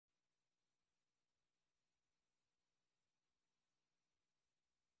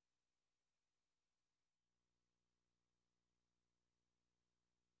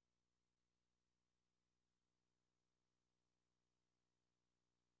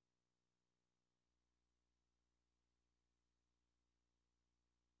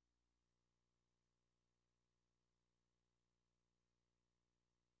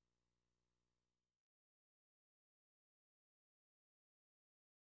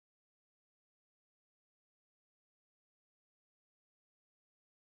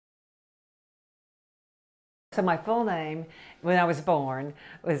So my full name, when I was born,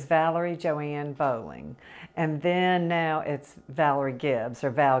 was Valerie Joanne Bolling. And then now it's Valerie Gibbs, or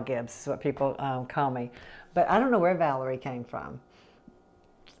Val Gibbs is what people call me. But I don't know where Valerie came from.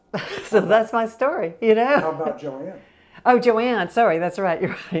 So that's my story, you know? How about Joanne? Oh, Joanne, sorry, that's right,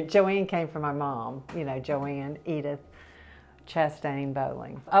 you're right. Joanne came from my mom, you know, Joanne Edith Chastain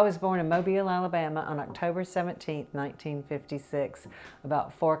Bolling. I was born in Mobile, Alabama on October 17th, 1956,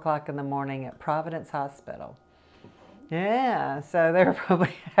 about 4 o'clock in the morning at Providence Hospital. Yeah, so they were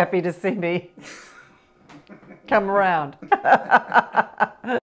probably happy to see me come around.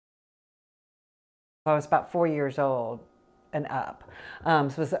 I was about 4 years old and up, so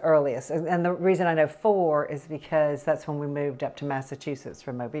it was the earliest. And the reason I know 4 is because that's when we moved up to Massachusetts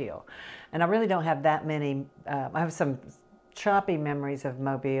from Mobile. And I really don't have that many, I have some choppy memories of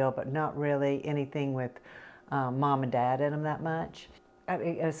Mobile, but not really anything with mom and dad in them that much.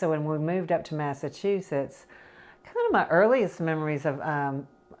 So when we moved up to Massachusetts, kind of my earliest memories of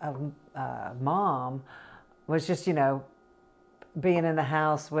mom was just, you know, being in the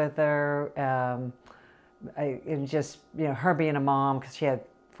house with her, and just, you know, her being a mom because she had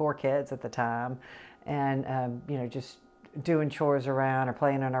 4 kids at the time, and you know, just doing chores around or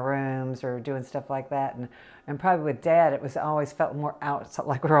playing in our rooms or doing stuff like that. And probably with dad, it was always felt more outside,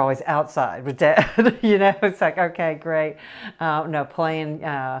 like we're always outside with dad. You know, it's like, okay, great. No,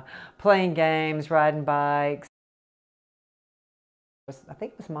 playing games, riding bikes. I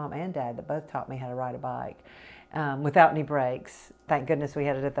think it was mom and dad that both taught me how to ride a bike without any brakes. Thank goodness we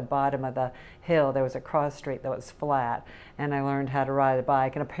had it at the bottom of the hill. There was a cross street that was flat, and I learned how to ride a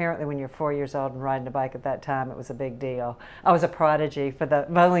bike. And apparently when you're 4 years old and riding a bike at that time, it was a big deal. I was a prodigy for the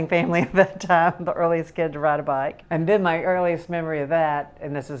Bolling family at that time, the earliest kid to ride a bike. And then my earliest memory of that,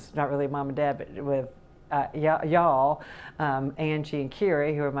 and this is not really mom and dad, but with y'all, Angie and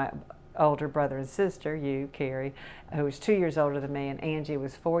Cary, who are my older brother and sister, Cary, who was 2 years older than me, and Angie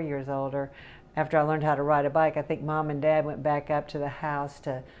was 4 years older. After I learned how to ride a bike, I think mom and dad went back up to the house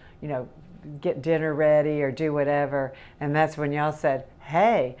to, you know, get dinner ready or do whatever. And that's when y'all said,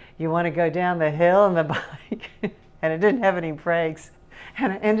 hey, you want to go down the hill on the bike? And it didn't have any brakes.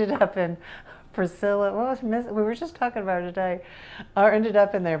 And I ended up in Priscilla, we were just talking about it today. I ended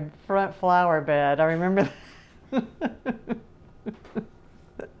up in their front flower bed. I remember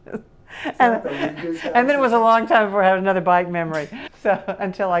and then it was a long time before I had another bike memory. So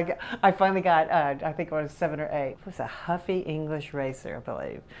until I finally got, I think it was 7 or 8. It was a Huffy English racer, I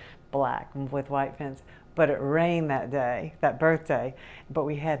believe, black with white fins. But it rained that day, that birthday. But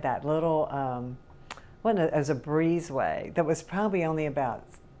we had that little, it was a breezeway that was probably only about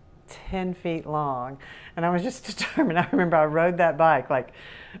 10 feet long. And I was just determined. I remember I rode that bike like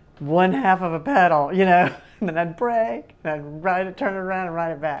 1/2 of a pedal, you know, and then I'd brake, and I'd ride it, turn it around and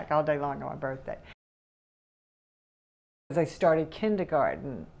ride it back all day long on my birthday. As I started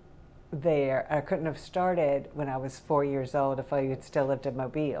kindergarten there, I couldn't have started when I was 4 years old if I had still lived in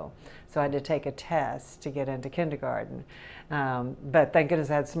Mobile. So I had to take a test to get into kindergarten. But thank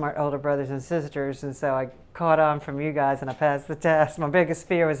goodness I had smart older brothers and sisters, and so I caught on from you guys and I passed the test. My biggest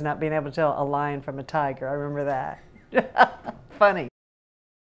fear was not being able to tell a lion from a tiger. I remember that. Funny.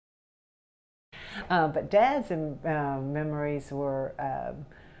 But Dad's memories were,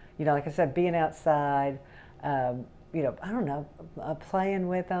 you know, like I said, being outside, you know, I don't know, playing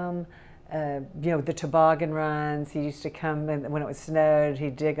with them, you know, the toboggan runs. He used to come in, when it was snowed,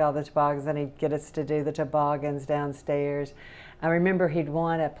 he'd dig all the toboggans and he'd get us to do the toboggans downstairs. I remember he'd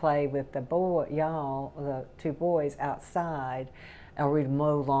want to play with the the 2 boys outside, or we'd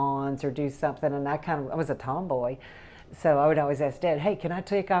mow lawns or do something, and I was a tomboy. So I would always ask Dad, hey, can I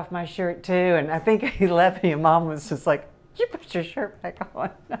take off my shirt too? And I think he left me, and Mom was just like, you put your shirt back on.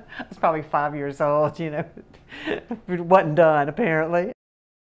 I was probably 5 years old, you know. It wasn't done, apparently.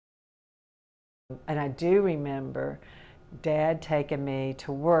 And I do remember Dad taking me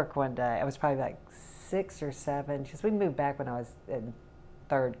to work one day. I was probably like 6 or 7, because we moved back when I was in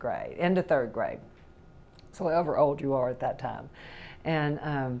 3rd grade, into 3rd grade. So however old you are at that time.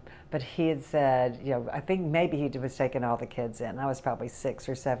 And but he had said, you know, I think maybe he was taking all the kids in. I was probably 6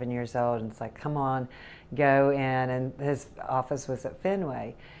 or 7 years old, and it's like, come on, go in. And his office was at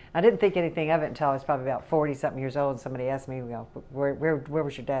Fenway. I didn't think anything of it until I was probably about 40-something years old, and somebody asked me, you know, where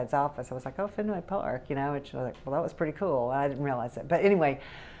was your dad's office? I was like, oh, Fenway Park, you know. And she was like, well, that was pretty cool. I didn't realize it. But anyway,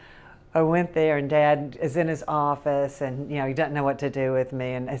 I went there, and Dad is in his office, and you know, he doesn't know what to do with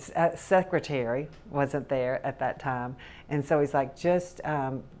me, and his secretary wasn't there at that time, and so he's like, just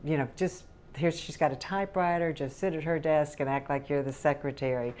you know, just here, she's got a typewriter, just sit at her desk and act like you're the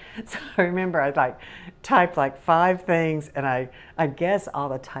secretary. So I remember I typed like 5 things, and I guess all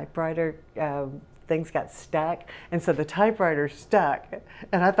the typewriter things got stuck, and so the typewriter stuck,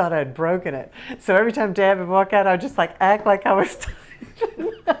 and I thought I'd broken it. So every time Dad would walk out, I'd just like act like I was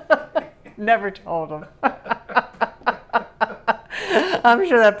never told him. I'm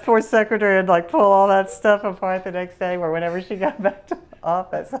sure that poor secretary would like pull all that stuff apart the next day or whenever she got back to the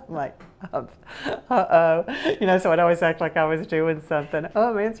office. I'm like, uh-oh. You know, so I'd always act like I was doing something.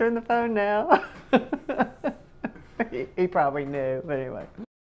 Oh, I'm answering the phone now. He probably knew, but anyway.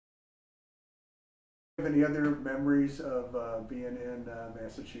 Do you have any other memories of being in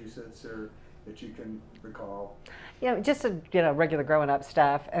Massachusetts or that you can recall? You know, just regular growing up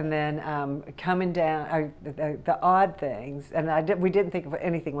stuff, and then coming down, the odd things, and we didn't think of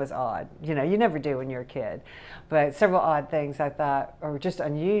anything was odd. You know, you never do when you're a kid, but several odd things I thought were just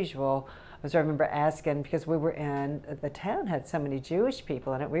unusual. I remember asking, because we were in, the town had so many Jewish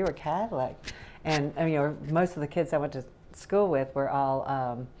people in it, we were Catholic, and you know, most of the kids I went to school with were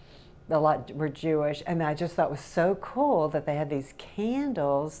all, a lot were Jewish, and I just thought it was so cool that they had these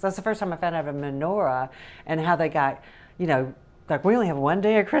candles. That's the first time I found out of a menorah and how they got, you know, like we only have one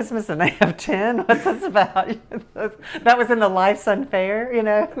day of Christmas and they have 10. What's this about? That was in the Life's Unfair, you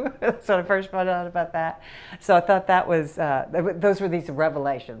know. That's when I first found out about that. So I thought that was, those were these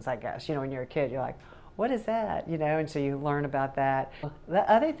revelations, I guess. You know, when you're a kid, you're like, what is that? You know, and so you learn about that. The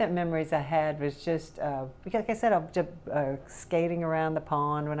other memories I had was just, like I said, skating around the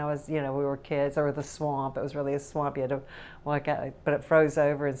pond when I was, you know, we were kids, or the swamp. It was really a swamp. You had to walk out, but it froze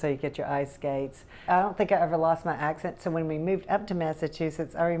over, and so you get your ice skates. I don't think I ever lost my accent. So when we moved up to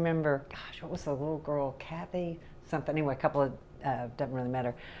Massachusetts, I remember, gosh, what was the little girl, Kathy something? Anyway, a couple of, doesn't really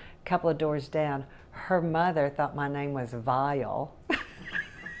matter, a couple of doors down, her mother thought my name was Vile.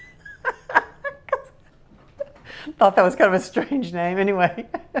 Thought that was kind of a strange name. Anyway,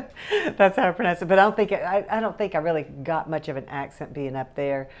 that's how I pronounce it. But I don't think I really got much of an accent being up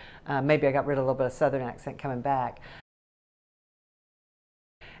there. Maybe I got rid of a little bit of Southern accent coming back.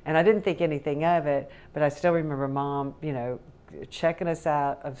 And I didn't think anything of it, but I still remember Mom, you know, checking us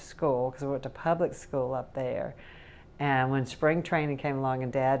out of school, because we went to public school up there. And when spring training came along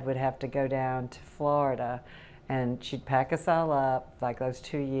and Dad would have to go down to Florida, and she'd pack us all up, like those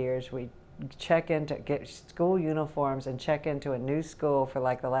 2 years, we'd check into, get school uniforms and check into a new school for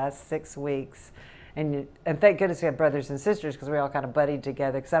like the last 6 weeks. And thank goodness we had brothers and sisters, because we all kind of buddied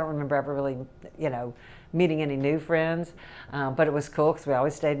together, because I don't remember ever really, you know, meeting any new friends. But it was cool because we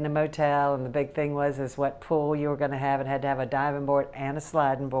always stayed in a motel, and the big thing was what pool you were going to have, and had to have a diving board and a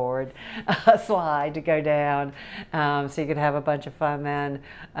sliding board, a slide to go down, so you could have a bunch of fun then.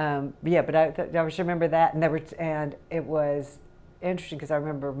 Yeah, but I just remember that, and it was interesting because I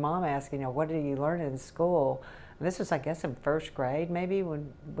remember Mom asking, you know, what did you learn in school? And this was, I guess, in first grade maybe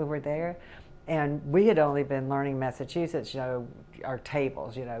when we were there. And we had only been learning Massachusetts, you know, our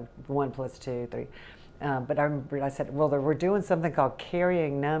tables, you know, 1 + 2, 3. But I remember I said, well, we're doing something called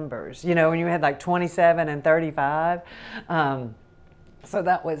carrying numbers, you know, when you had like 27 and 35. So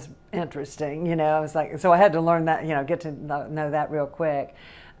that was interesting, you know. I was like, so I had to learn that, you know, get to know that real quick.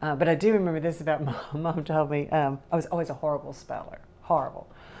 But I do remember this about Mom. Mom told me I was always a horrible speller, horrible.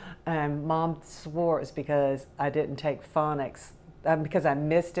 And Mom swore it was because I didn't take phonics, because I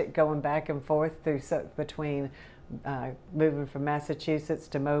missed it going back and forth between moving from Massachusetts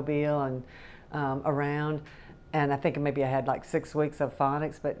to Mobile and around. And I think maybe I had like 6 weeks of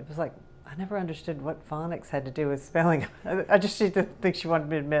phonics, but it was like, I never understood what phonics had to do with spelling. I just think she wanted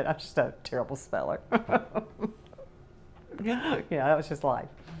me to admit I'm just a terrible speller. Yeah, that was just life.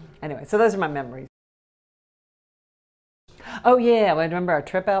 Anyway, so those are my memories. Oh yeah, I remember our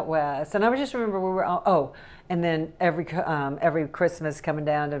trip out west, and I just remember we were all, and then every Christmas coming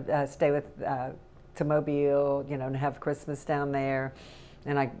down to stay with to Mobile, you know, and have Christmas down there,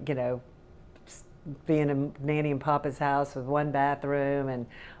 and I, you know, being in Nanny and Papa's house with one bathroom and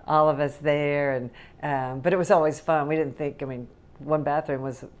all of us there, and but it was always fun. We didn't think, I mean, one bathroom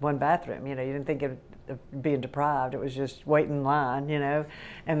was one bathroom, you know, you didn't think of being deprived. It was just wait in line, you know.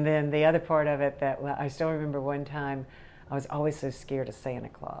 And then the other part of it that I still remember, one time I was always so scared of Santa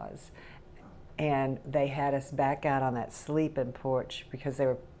Claus, and they had us back out on that sleeping porch because they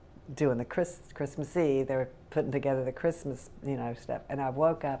were doing the Christmas Eve. They were putting together the Christmas, you know, stuff. And I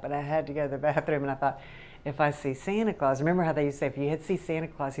woke up and I had to go to the bathroom, and I thought, if I see Santa Claus, remember how they used to say, if you see Santa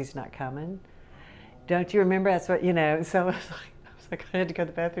Claus, he's not coming? Don't you remember? That's what, you know. So it was like I had to go to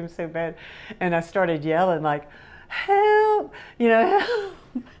the bathroom so bad, and I started yelling like, help, you know, help.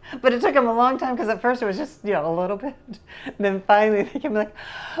 But it took them a long time, because at first it was just, you know, a little bit. And then finally they came like,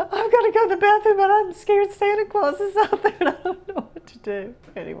 I've got to go to the bathroom, but I'm scared Santa Claus is out there and I don't know what to do.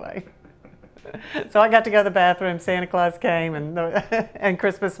 Anyway. So I got to go to the bathroom. Santa Claus came, and and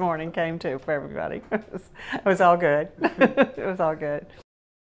Christmas morning came too for everybody. It was all good. It was all good.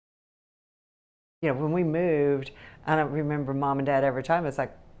 You know, when we moved, I don't remember Mom and Dad every time. It's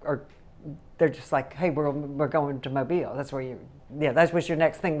like, or they're just like, hey, we're going to Mobile. That's where that was your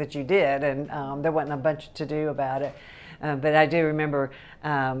next thing that you did, and there wasn't a bunch to do about it. But I do remember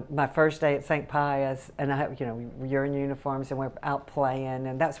my first day at St. Pius, and you're in uniforms and we're out playing,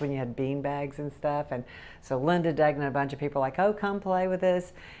 and that's when you had bean bags and stuff. And so Linda Degnan and a bunch of people were like, oh, come play with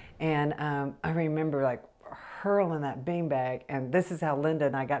us. And I remember like hurling that bean bag, and this is how Linda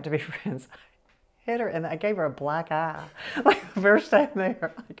and I got to be friends. Hit her, and I gave her a black eye, like the first time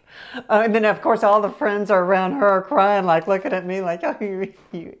there. Like, and then of course all the friends are around her crying, like looking at me like, oh,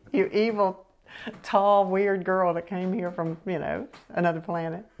 you evil, tall, weird girl that came here from another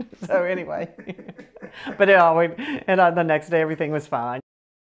planet. So anyway, but the next day everything was fine.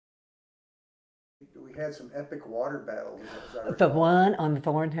 We had some epic water battles. The one on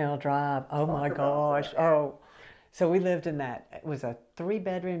Thornhill Drive. Oh my gosh. Oh. So we lived in that. It was a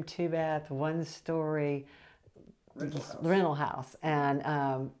 3-bedroom, 2-bath, 1-story rental house.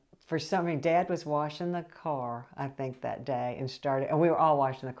 And for some reason, Dad was washing the car, I think, that day, and we were all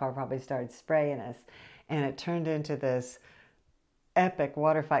washing the car, probably started spraying us. And it turned into this epic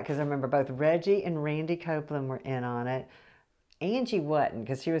water fight, because I remember both Reggie and Randy Copeland were in on it. Angie wasn't,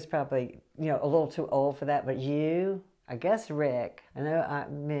 because she was probably, a little too old for that, but you... I guess Rick, I know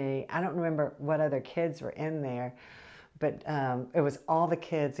me, I don't remember what other kids were in there, but it was all the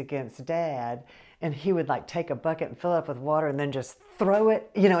kids against Dad, and he would like take a bucket and fill it up with water and then just throw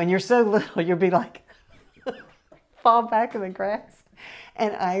it, and you're so little, you'd be like, fall back in the grass.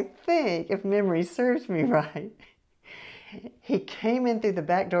 And I think, if memory serves me right, he came in through the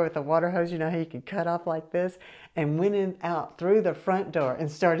back door with the water hose, how you could cut off like this, and went out through the front door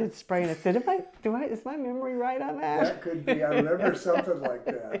and started spraying. I said, is my memory right on that? That could be. I remember something like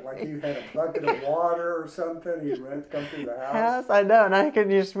that. Like you had a bucket of water or something. He'd come through the house. I know, and I could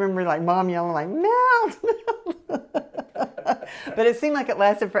just remember like Mom yelling like, melt. But it seemed like it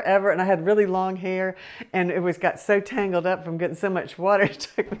lasted forever, and I had really long hair, and it got so tangled up from getting so much water, it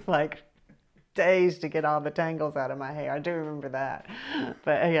took me like days to get all the tangles out of my hair. I do remember that.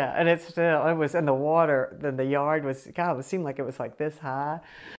 But yeah, and it was in the water, then the yard was, God, it seemed like it was like this high.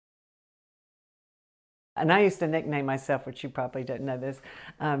 And I used to nickname myself, which you probably didn't know this,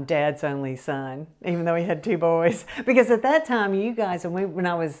 Dad's only son, even though he had 2 boys. Because at that time, you guys, when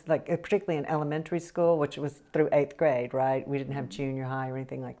I was like, particularly in elementary school, which was through 8th grade, right? We didn't have junior high or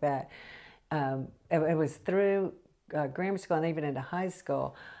anything like that. It was through grammar school and even into high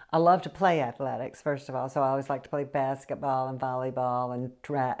school. I love to play athletics, first of all, so I always like to play basketball and volleyball and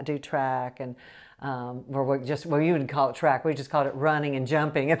do track, and you wouldn't call it track, we just called it running and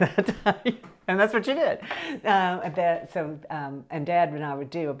jumping at that time, and that's what you did. And Dad and I would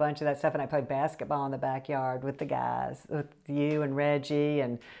do a bunch of that stuff, and I played basketball in the backyard with the guys, with you and Reggie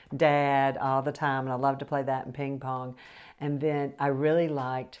and Dad all the time, and I loved to play that and ping pong. And then I really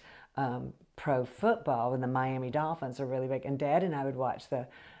liked pro football, and the Miami Dolphins were really big, and Dad and I would watch the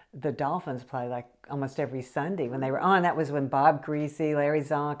Dolphins play like almost every Sunday when they were on. That was when Bob Greasy, Larry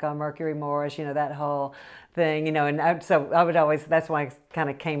Zonka, Mercury Morris, that whole thing, and so I would always, that's why I kind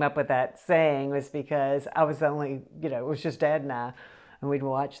of came up with that saying, was because I was the only, it was just Dad and I, and we'd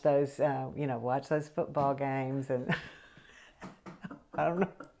watch those, watch those football games, and I don't know,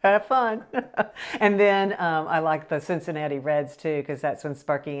 have fun. And then I liked the Cincinnati Reds too, because that's when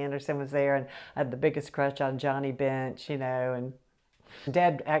Sparky Anderson was there, and I had the biggest crush on Johnny Bench, and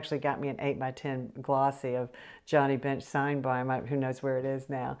Dad actually got me an 8x10 glossy of Johnny Bench signed by him. Who knows where it is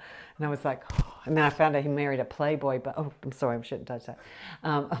now? And I was like, oh. And then I found out he married a Playboy, but oh, I'm sorry, I shouldn't touch that.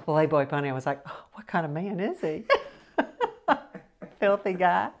 A Playboy bunny. I was like, oh, what kind of man is he? Filthy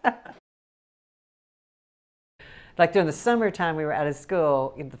guy. Like during the summertime, we were out of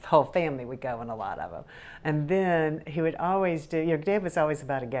school, the whole family would go, and a lot of them. And then he would always do, Dad was always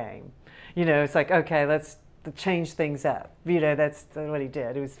about a game. It's like, okay, let's change things up. That's what he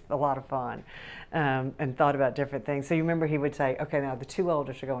did. It was a lot of fun, and thought about different things. So you remember he would say, okay, now the 2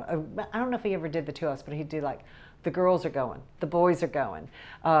 oldest are going. I don't know if he ever did the 2 oldest, but he'd do like, the girls are going, the boys are going,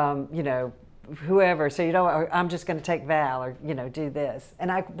 whoever. So I'm just going to take Val, or do this.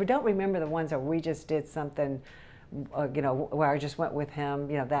 And I don't remember the ones where we just did something, where I just went with him,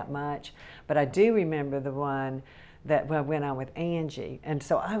 that much. But I do remember the one that went on with Angie, and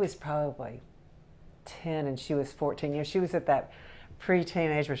so I was probably 10 and she was 14. She was at that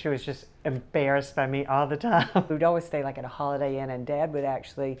pre-teenage where she was just embarrassed by me all the time. We'd always stay like at a Holiday Inn, and Dad would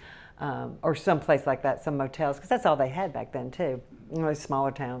actually, or some place like that, some motels, because that's all they had back then too,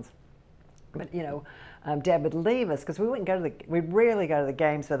 smaller towns. But Dad would leave us because we'd rarely go to the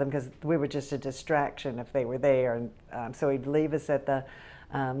games with them because we were just a distraction if they were there, and so he'd leave us at the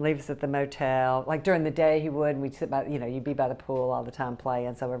motel. Like during the day he would, and we'd sit by, you'd be by the pool all the time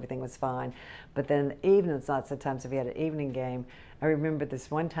playing, so everything was fine. But then evenings, lots of times if we had an evening game, I remember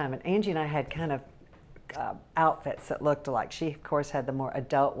this one time, and Angie and I had kind of outfits that looked alike. She of course had the more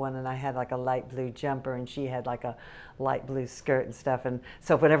adult one, and I had like a light blue jumper, and she had like a light blue skirt and stuff. And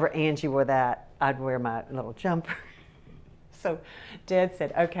so whenever Angie wore that, I'd wear my little jumper. So Dad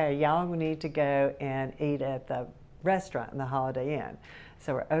said, okay, y'all need to go and eat at the restaurant in the Holiday Inn.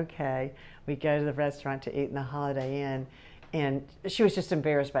 So we're okay. We go to the restaurant to eat in the Holiday Inn, and she was just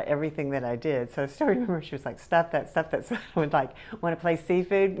embarrassed by everything that I did. So I still remember she was like, stop that, stop that. So I would like, want to play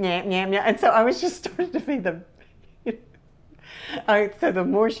seafood? Nyam, nyam, nyam. And so I was just starting to be the, so the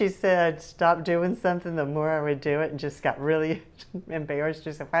more she said, stop doing something, the more I would do it, and just got really embarrassed.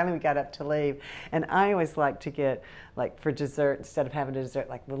 So finally we got up to leave. And I always like to get, like for dessert, instead of having a dessert,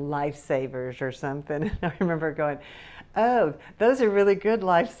 like the Lifesavers or something. And I remember going, oh, those are really good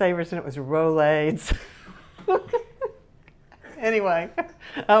Lifesavers, and it was Rolaids. Anyway,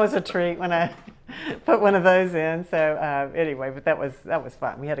 that was a treat when I put one of those in. So anyway, but that was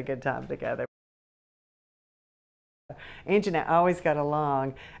fun. We had a good time together. Angie and I always got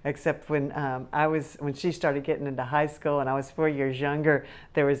along, except when when she started getting into high school and I was 4 years younger,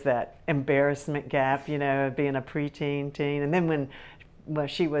 there was that embarrassment gap, being a preteen, teen. And then when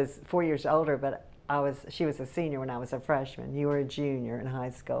she was 4 years older, but she was a senior when I was a freshman. You were a junior in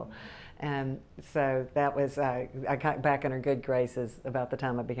high school. And so that was, I got back in her good graces about the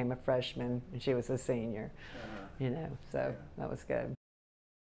time I became a freshman and she was a senior, so that was good.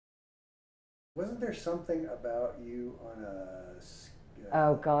 Wasn't there something about you on a...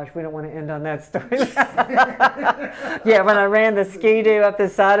 Oh gosh, we don't want to end on that story. Yeah, when I ran the ski-doo up the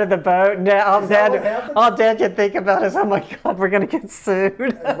side of the boat, and all Dad could think about is, oh my God, we're going to get sued.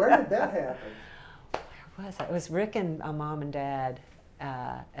 Where did that happen? Where was it? It was Rick and Mom and Dad.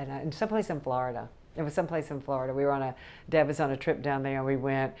 And someplace in Florida. It was someplace in Florida. Dad was on a trip down there, and we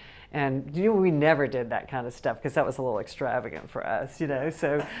went, and we never did that kind of stuff because that was a little extravagant for us,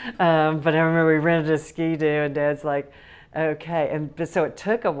 So, but I remember we rented a ski-doo, and Dad's like, okay. And so it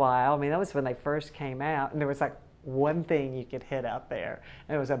took a while. I mean, that was when they first came out, and there was like one thing you could hit out there,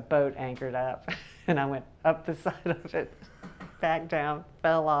 and it was a boat anchored up, and I went up the side of it, back down,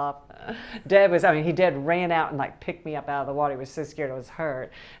 fell off. Dad ran out and like picked me up out of the water. He was so scared I was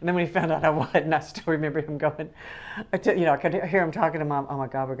hurt. And then when he found out I wasn't, I still remember him going, I could hear him talking to Mom, oh my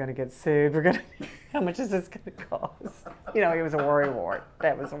God, we're going to get sued. How much is this going to cost? He was a worrywart.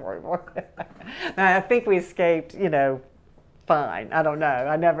 That was a worrywart. I think we escaped, fine. I don't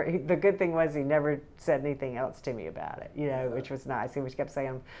know. The good thing was he never said anything else to me about it, which was nice. He just kept saying,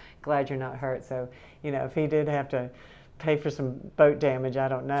 I'm glad you're not hurt. So, if he did have to pay for some boat damage, I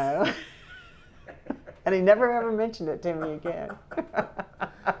don't know. And he never ever mentioned it to me again.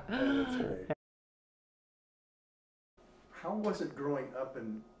 That's great. How was it growing up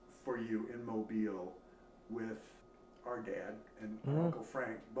for you in Mobile with our dad and our Uncle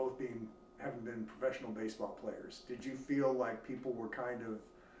Frank both having been professional baseball players? Did you feel like people were kind of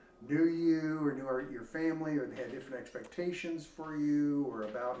knew you or knew your family, or they had different expectations for you or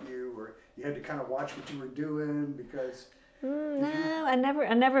about you, or you had to kind of watch what you were doing because... No, I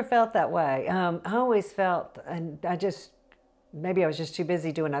never felt that way. I always felt, and maybe I was just too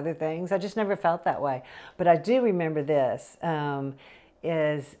busy doing other things. I just never felt that way. But I do remember this, when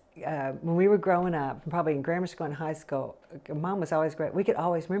we were growing up, probably in grammar school and high school, Mom was always great. We could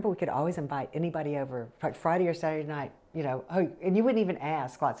always invite anybody over, like Friday or Saturday night, and you wouldn't even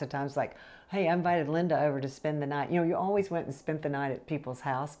ask lots of times, like, hey, I invited Linda over to spend the night. You always went and spent the night at people's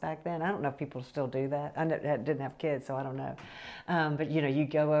house back then. I don't know if people still do that. I didn't have kids, so I don't know. But, you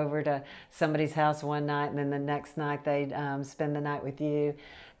go over to somebody's house one night, and then the next night they'd spend the night with you.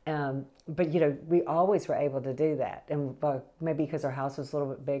 But we always were able to do that, and maybe because our house was a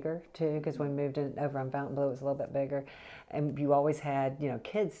little bit bigger too, because we moved in over on Fontainebleau, it was a little bit bigger, and you always had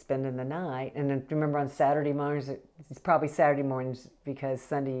kids spending the night. And then remember on Saturday mornings, it's probably Saturday mornings because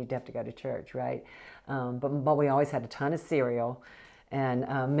Sunday you'd have to go to church, right? But we always had a ton of cereal and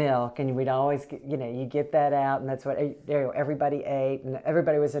milk, and we'd always get, you get that out, and that's what everybody ate, and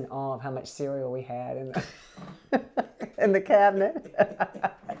everybody was in awe of how much cereal we had in the cabinet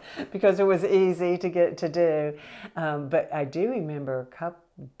because it was easy to get to do. But I do remember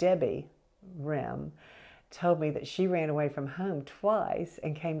Debbie Rim told me that she ran away from home twice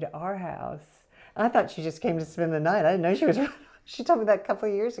and came to our house. I thought she just came to spend the night. I didn't know she was. She told me that a couple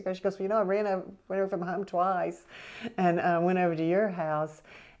of years ago. She goes, well, I went over from home twice and went over to your house.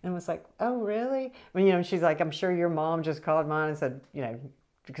 And I was like, oh, really? Well, she's like, I'm sure your mom just called mine and said,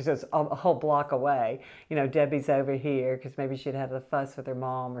 because it's a whole block away, Debbie's over here, because maybe she'd had a fuss with her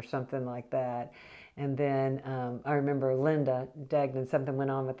mom or something like that. And then I remember Linda Degnan, something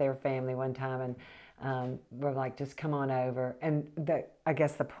went on with their family one time, and we're like, just come on over. And I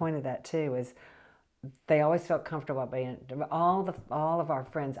guess the point of that too is they always felt comfortable being, all of our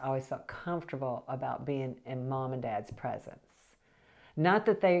friends always felt comfortable about being in Mom and Dad's presence. Not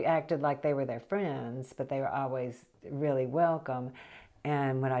that they acted like they were their friends, but they were always really welcome.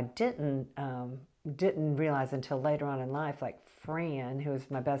 And what I didn't realize until later on in life, like Fran, who was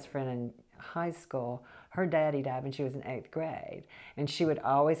my best friend in high school, her daddy died when she was in 8th grade. And she would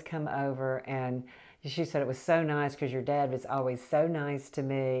always come over, and she said it was so nice because your dad was always so nice to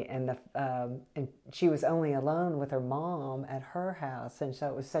me. And she was only alone with her mom at her house. And so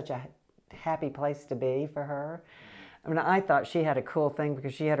it was such a happy place to be for her. I mean, I thought she had a cool thing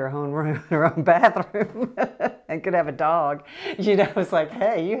because she had her own room, her own bathroom, and could have a dog. It's like,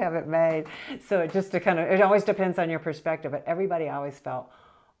 hey, you have it made. So it always depends on your perspective, but everybody always felt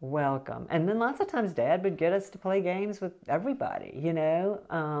welcome. And then lots of times Dad would get us to play games with everybody,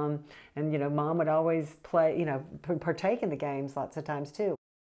 and, Mom would always play, partake in the games lots of times too.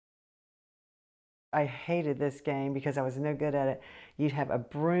 I hated this game because I was no good at it. You'd have a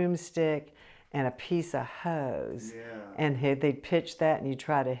broomstick and a piece of hose, and they'd pitch that, and you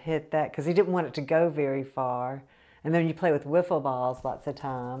try to hit that because he didn't want it to go very far. And then you play with wiffle balls lots of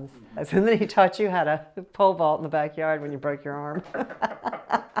times. And then he taught you how to pole vault in the backyard when you broke your arm.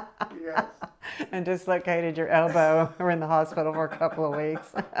 Yes. And dislocated your elbow. We're in the hospital for a couple of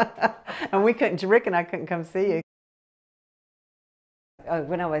weeks. And Rick and I couldn't come see you.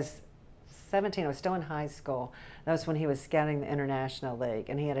 When I was 17, I was still in high school. That was when he was scouting the International League,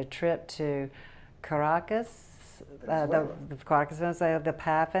 and he had a trip to Caracas, the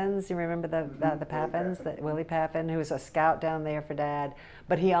Paffins. You remember the Paffins? Willie Paffin, who was a scout down there for Dad,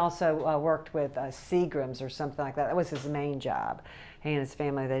 but he also worked with Seagrams or something like that. That was his main job. He and his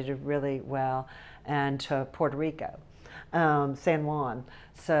family, they did really well, and to Puerto Rico. San Juan.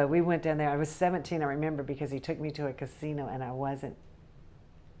 So we went down there. I was 17, I remember, because he took me to a casino, and I wasn't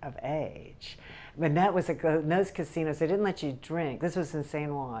of age. But that was those casinos, they didn't let you drink. This was in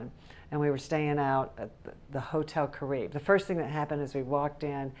San Juan, and we were staying out at the Hotel Cary. The first thing that happened is we walked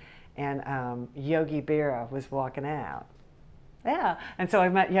in, and Yogi Berra was walking out. Yeah, and so I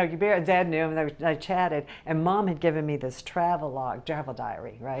met Yogi Berra. Dad knew him, and I chatted, and Mom had given me this travel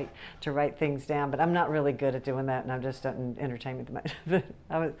diary, right, to write things down, but I'm not really good at doing that, and I'm just in entertainment much. But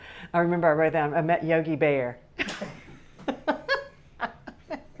I remember I wrote down, I met Yogi Berra.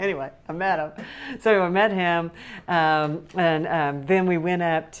 Anyway, I met him. So I met him, and then we went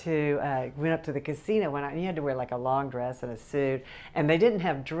up to the casino. And you had to wear like a long dress and a suit, and they didn't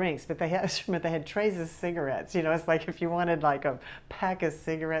have drinks, but they had trays of cigarettes. It's like if you wanted like a pack of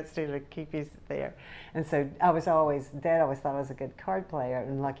cigarettes to keep you there. And so Dad always thought I was a good card player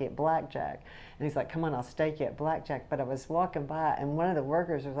and lucky at blackjack. And he's like, "Come on, I'll stake you at blackjack." But I was walking by, and one of the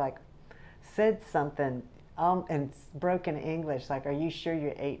workers was like, said something. In broken English, like, "Are you sure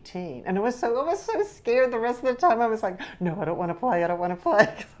you're 18?" And I was so scared the rest of the time. I was like, "No, I don't want to play. I don't want to play,"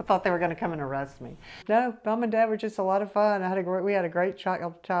 because I thought they were going to come and arrest me. No, Mom and Dad were just a lot of fun. We had a great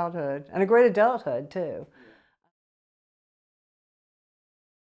childhood and a great adulthood too.